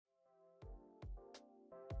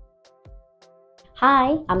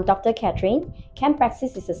Hi, I'm Dr. Catherine.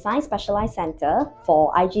 ChemPraxis is a science specialized center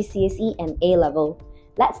for IGCSE and A-level.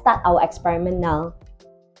 Let's start our experiment now.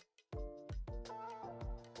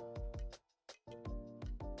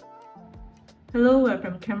 Hello, we're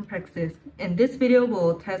from ChemPraxis. In this video,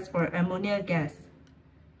 we'll test for ammonia gas.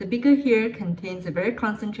 The beaker here contains a very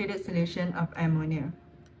concentrated solution of ammonia.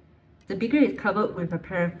 The beaker is covered with a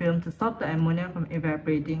parafilm to stop the ammonia from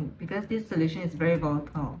evaporating because this solution is very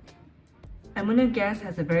volatile. Ammonia gas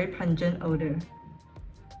has a very pungent odor.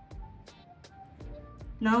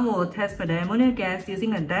 Now we'll test for the ammonia gas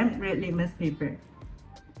using a damp red litmus paper.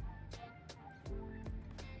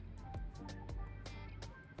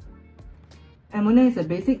 Ammonia is a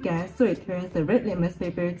basic gas, so it turns the red litmus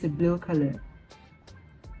paper to blue color.